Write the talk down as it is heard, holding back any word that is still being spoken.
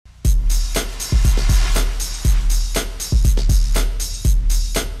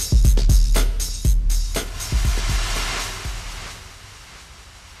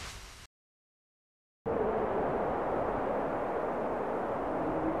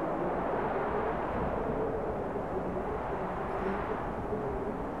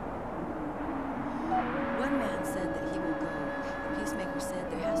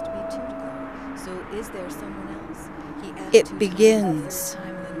Is there someone else? He asked It 2 times, begins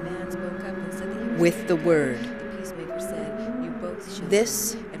and the 3rd time, and then man spoke up and said that he was with the there. word. The peacemaker said, "You both shall This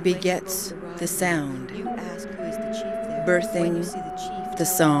see." And begets when you both the arrive, sound, you ask who is the chief there. When you birthing see the chief, the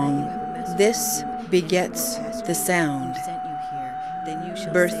tell song. him that you have a message This from him, begets and he will ask the you sound, who sent you here. Then you shall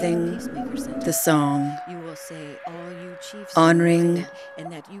say, birthing the peacemaker sent the us. song, You will say, all you chiefs are honoring invited,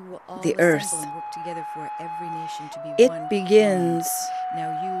 and that you will all the assemble earth. and work together for every nation to be It one begins mind. Now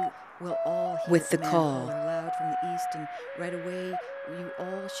you will all hear with the a man call. holler loud from the east, and right away you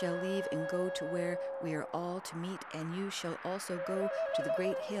all shall leave and go to where we are all to meet, and you shall also go to the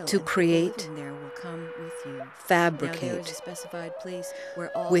great hill, To and create, people living there will come with you. Now there is fabricate. a specified place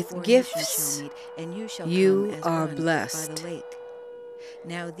where all With 4 gifts, nations shall meet, and you shall you come as are one blessed. by the lake.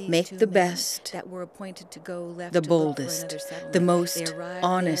 Now these Make 2 the men best, that were appointed to go left the to look for boldest, another settlement. the They most arrived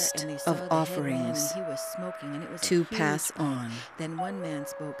honest there, and they saw of the head man, offerings and he was smoking, and it was a to huge pass pipe. on. Then one man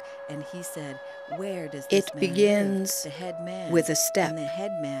spoke, and he said, "Where does It this man begins live?" The head man. with a step, And the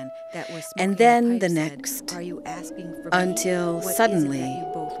head man that was smoking and then the the pipe next, said, "Are you asking for until me? What suddenly is it that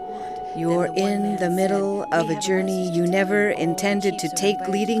you both want?" you're Then the one in man the said, middle "We of a have journey message you to tell never you. All the intended to chiefs are take,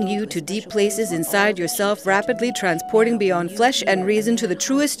 invited leading go you a to deep special places place where inside all the yourself, chiefs are to rapidly meet. transporting Now, when beyond you flesh hear and a reason to man the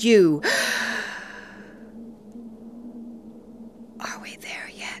truest you. Are we there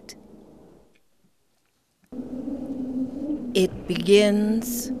yet? It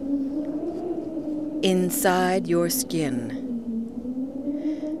begins inside your skin,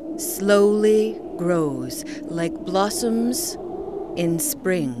 slowly grows like blossoms in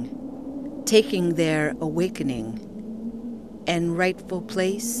spring, taking their awakening and rightful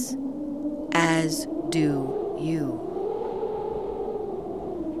place, as do you.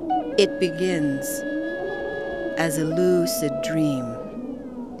 It begins as a lucid dream,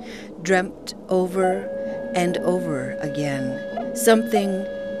 dreamt over and over again, something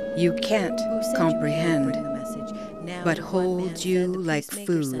you can't comprehend, but holds you like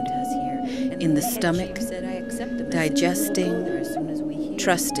food in the stomach, digesting,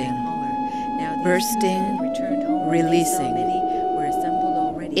 trusting, bursting, releasing.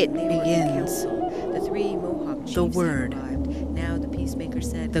 It begins. The word, Now the peacemaker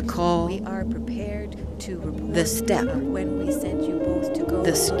said, the call, "We are prepared to report the step, when we sent you both to go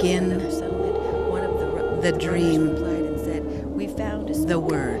the and look for skin, another settlement." One of the brothers dream, replied and said, "We found a the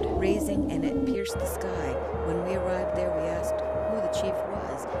smoke word. raising, and it pierced the sky. When we arrived there, we asked who the chief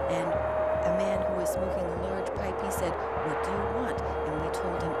was, and a man who was smoking a large pipe, he said, 'What do you want?' And we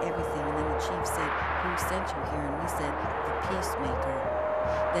told him everything. And then the chief said, 'Who sent you here?' And we said, 'The peacemaker.'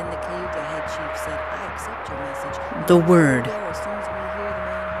 Then the Cayuga head chief said, 'I accept your message. The We will go word. there as soon as we hear the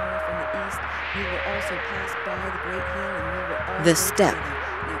man holler from the east. We will also pass by the great hill, and we will all The go step. together.'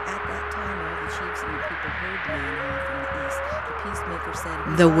 Now at that time all the chiefs and the people heard the man holler from the east. The peacemaker said,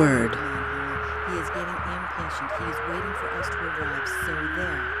 'We The all word. heard the man holler. He is getting impatient. He is waiting for us to arrive. So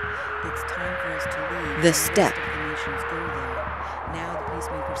there. It's time for us to leave. The and step. rest of the nations go there.' Now the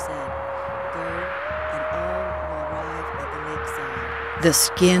peacemaker said, 'Go, and all will arrive at the lakeside.' The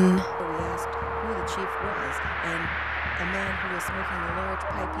skin, We asked who the chief was, and a man who was smoking a large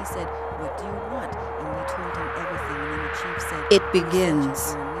pipe, he said, 'What do you want?' And we told him everything. And then the chief said, It "Who sent you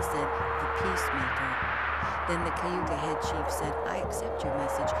begins. here?" And we said, "The peacemaker." Then the Cayuga head chief said, "I accept your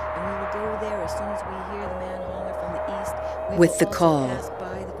message, and we will go there as soon as we hear the man holler from the east. We With will the also call. pass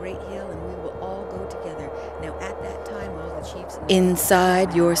by the great hill, and we will all go together." Now at that time all the chiefs and the Inside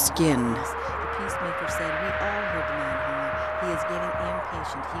people your heard the man skin. holler. The peacemaker said, "We all heard the man holler. He is getting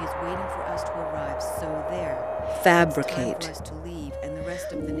impatient. He is waiting for us to arrive. So there. Fabricate. It's time for us to leave, and the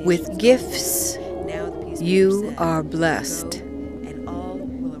rest of the nations With go gifts, there. Now the peacemaker you said, are blessed. "Go, and all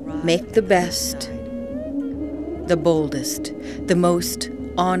will arrive Make at the best, lakeside." the boldest, the most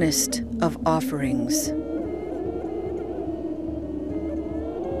honest of offerings.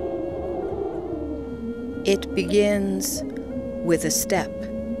 It begins with a step,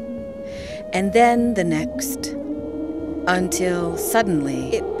 and then the next, until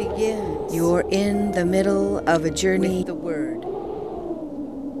suddenly It begins you're in the middle of a journey with the word.